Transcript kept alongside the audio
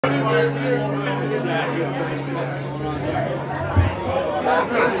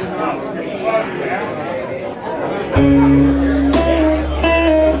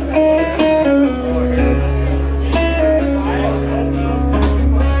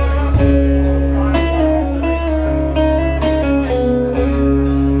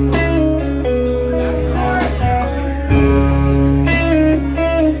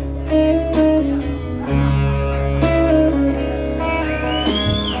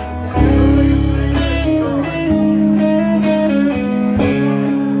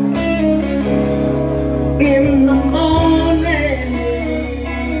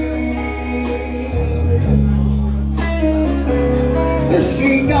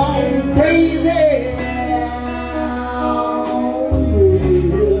She gone crazy,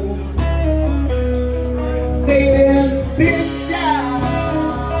 baby, picture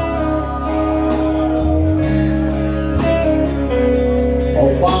of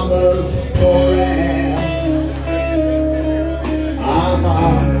Father's story.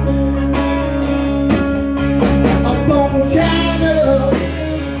 Up on China,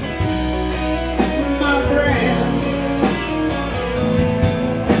 my friend.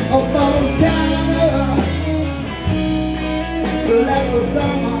 Up on China, let the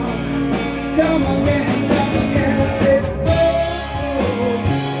summer come again, come again.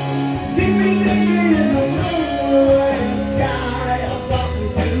 See me in the moonlight sky, I'm talking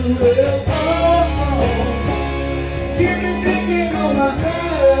to the see me thinking on my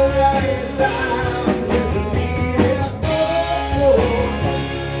earth, I'm disappearing.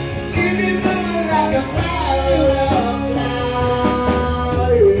 See me moving like a fire.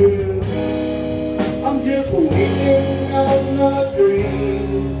 I'm just waiting on a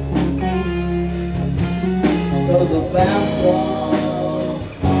dream, 'cause the fast ones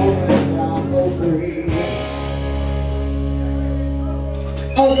always ride for free.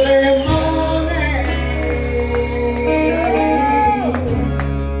 Every morning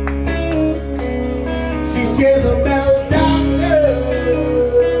she scares the bells down there.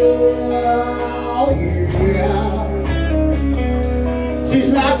 Oh yeah, she's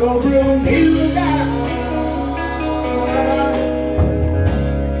like a real new guy.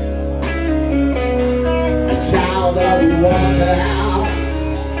 That we walk out.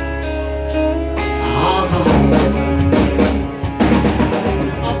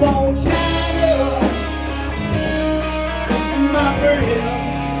 Up on China, my friend.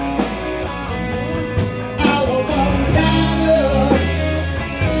 Out on China,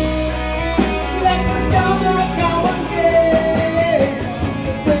 let the summer come again.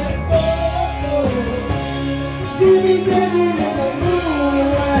 See me dancing in the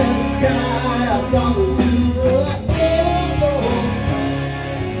moonlight sky. I'm coming to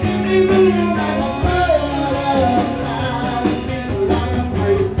moving like a butterfly, like a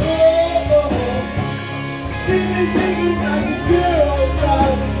pretty bubble. See me singing like a girl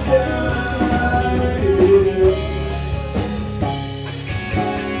from the sky.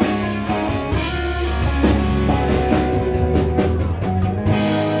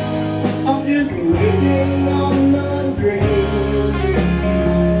 I'm just waiting on the dream,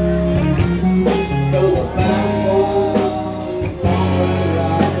 'cause the fast ones always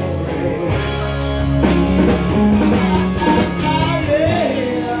ride.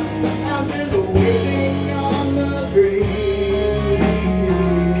 I'm just waiting on the dream,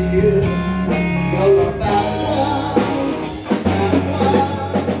 'cause the fast ones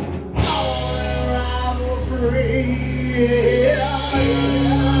always ride for free.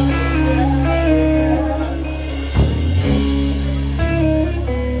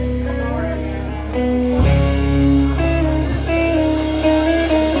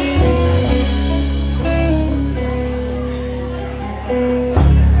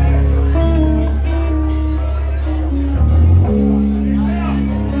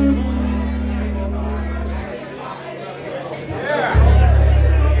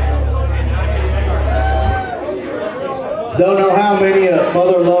 Don't know how many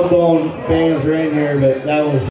Mother Love Bone fans are in here, but that was